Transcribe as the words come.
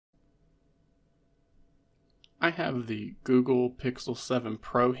I have the Google Pixel 7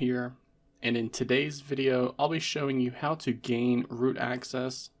 Pro here, and in today's video I'll be showing you how to gain root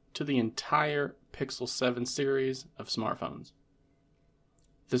access to the entire Pixel 7 series of smartphones.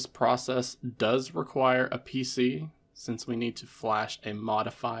 This process does require a PC since we need to flash a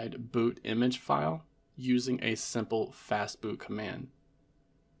modified boot image file using a simple Fastboot command.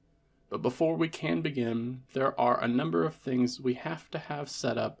 But before we can begin, there are a number of things we have to have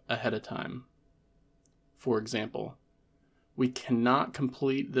set up ahead of time. For example, we cannot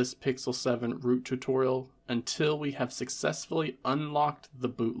complete this Pixel 7 root tutorial until we have successfully unlocked the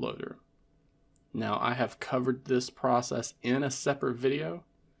bootloader. Now, I have covered this process in a separate video,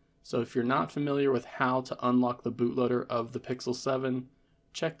 so if you're not familiar with how to unlock the bootloader of the Pixel 7,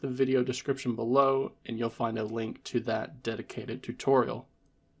 check the video description below and you'll find a link to that dedicated tutorial.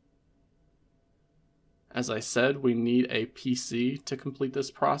 As I said, we need a PC to complete this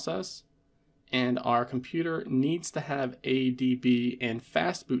process, and our computer needs to have ADB and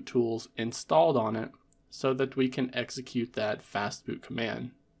Fastboot tools installed on it so that we can execute that Fastboot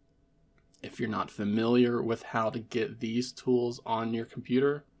command. If you're not familiar with how to get these tools on your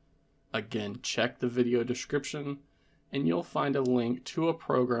computer, again, check the video description and you'll find a link to a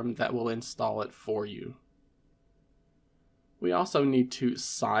program that will install it for you. We also need to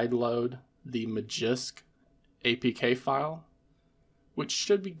sideload the Magisk APK file, which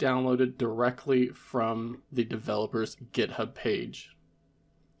should be downloaded directly from the developer's GitHub page.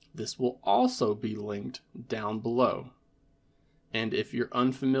 This will also be linked down below. And if you're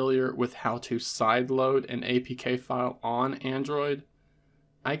unfamiliar with how to sideload an APK file on Android,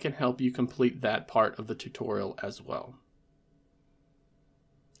 I can help you complete that part of the tutorial as well.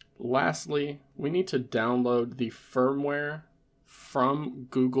 Lastly, we need to download the firmware from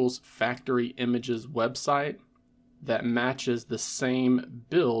Google's Factory Images website that matches the same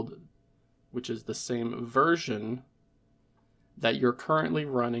build, which is the same version that you're currently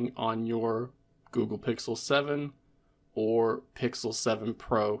running on your Google Pixel 7 or Pixel 7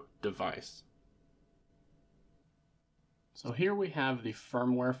 Pro device. So here we have the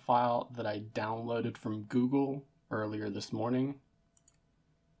firmware file that I downloaded from Google earlier this morning.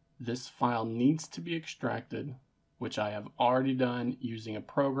 This file needs to be extracted, which I have already done using a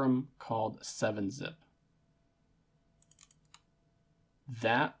program called 7-Zip.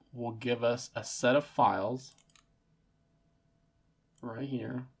 That will give us a set of files right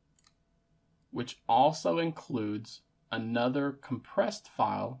here, which also includes another compressed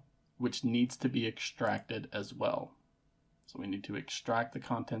file which needs to be extracted as well. So we need to extract the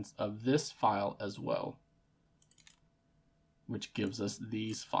contents of this file as well, which gives us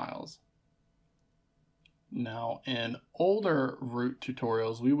these files. Now, in older root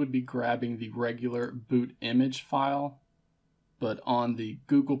tutorials, we would be grabbing the regular boot image file, but on the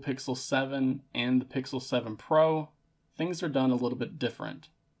Google Pixel 7 and the Pixel 7 Pro, things are done a little bit different.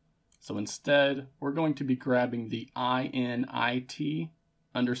 So instead, we're going to be grabbing the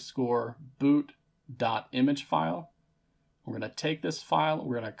init_boot.image file. We're going to take this file,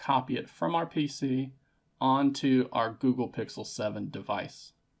 we're going to copy it from our PC onto our Google Pixel 7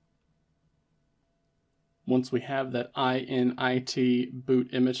 device. Once we have that init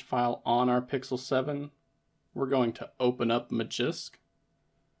boot image file on our Pixel 7, we're going to open up Magisk.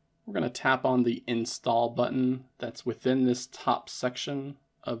 We're going to tap on the install button that's within this top section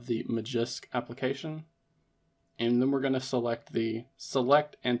of the Magisk application. And then we're going to select the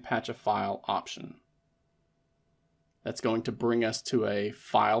select and patch a file option. That's going to bring us to a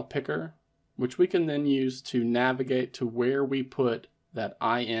file picker, which we can then use to navigate to where we put that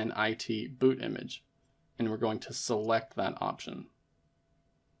init boot image. And we're going to select that option.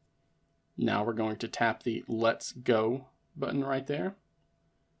 Now we're going to tap the Let's Go button right there.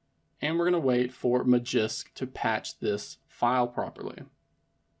 And we're going to wait for Magisk to patch this file properly.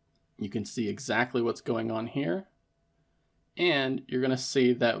 You can see exactly what's going on here. And you're going to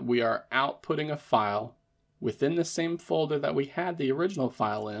see that we are outputting a file within the same folder that we had the original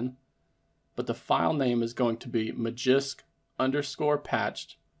file in, but the file name is going to be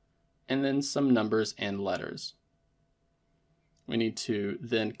Magisk_patched and then some numbers and letters. We need to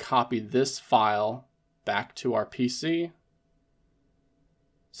then copy this file back to our PC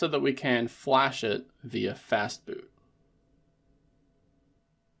so that we can flash it via Fastboot.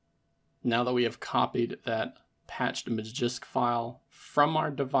 Now that we have copied that patched Magisk file from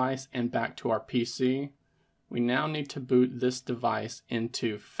our device and back to our PC, we now need to boot this device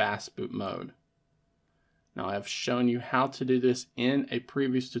into Fastboot mode. Now, I have shown you how to do this in a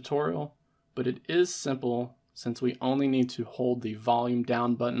previous tutorial, but it is simple since we only need to hold the volume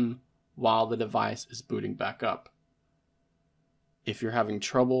down button while the device is booting back up. If you're having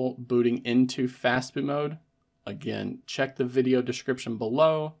trouble booting into Fastboot mode, Again, check the video description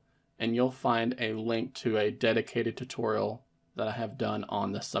below and you'll find a link to a dedicated tutorial that I have done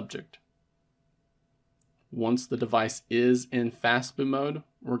on the subject. Once the device is in Fastboot mode,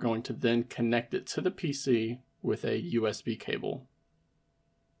 we're going to then connect it to the PC with a USB cable.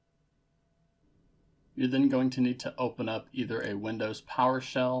 You're then going to need to open up either a Windows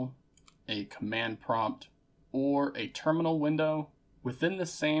PowerShell, a command prompt, or a terminal window within the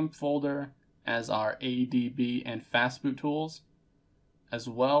same folder as our ADB and Fastboot tools, as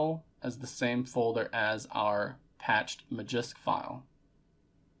well as the same folder as our patched Magisk file.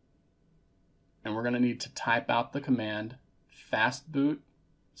 And we're going to need to type out the command fastboot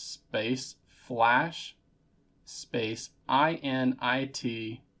space flash space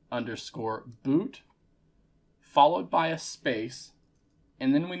init_boot followed by a space,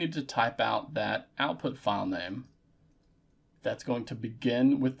 and then we need to type out that output file name. That's going to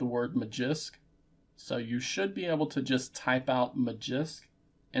begin with the word Magisk, so you should be able to just type out Magisk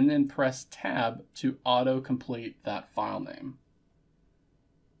and then press tab to auto-complete that file name.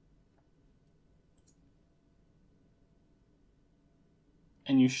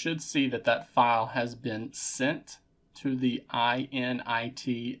 And you should see that that file has been sent to the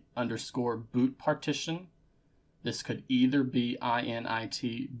init_boot partition. This could either be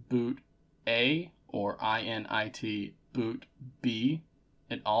init boot A or init boot B.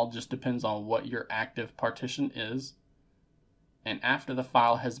 It all just depends on what your active partition is. And after the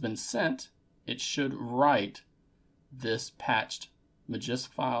file has been sent, it should write this patched Magisk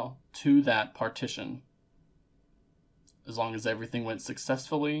file to that partition. As long as everything went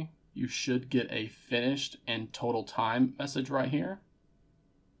successfully, you should get a finished and total time message right here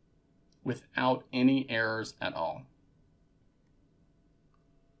without any errors at all.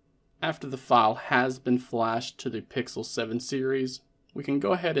 After the file has been flashed to the Pixel 7 series, we can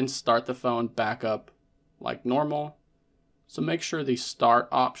go ahead and start the phone back up like normal. So make sure the start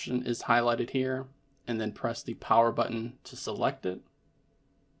option is highlighted here and then press the power button to select it.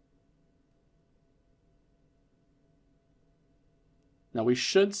 Now we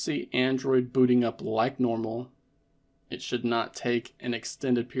should see Android booting up like normal. It should not take an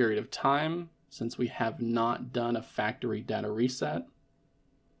extended period of time since we have not done a factory data reset.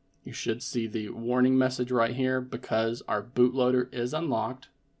 You should see the warning message right here because our bootloader is unlocked.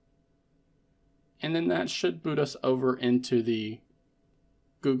 And then that should boot us over into the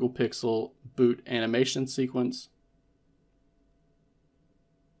Google Pixel boot animation sequence.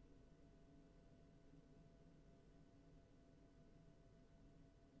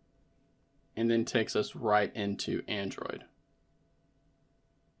 And then takes us right into Android.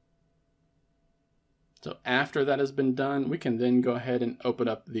 So after that has been done, we can then go ahead and open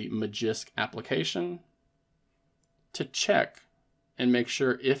up the Magisk application to check and make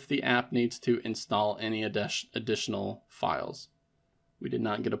sure if the app needs to install any additional files. We did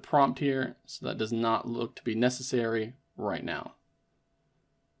not get a prompt here, so that does not look to be necessary right now.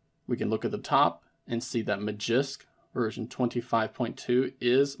 We can look at the top and see that Magisk version 25.2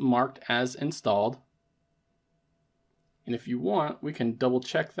 is marked as installed. And if you want, we can double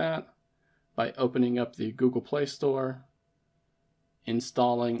check that by opening up the Google Play Store,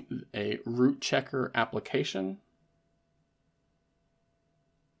 installing a root checker application,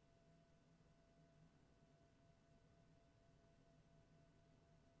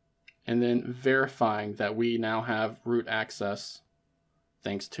 and then verifying that we now have root access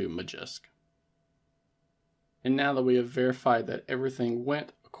thanks to Magisk. And now that we have verified that everything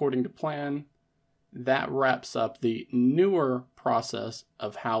went according to plan, that wraps up the newer process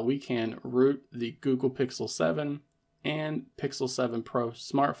of how we can root the Google Pixel 7 and Pixel 7 Pro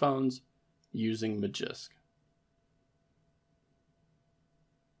smartphones using Magisk.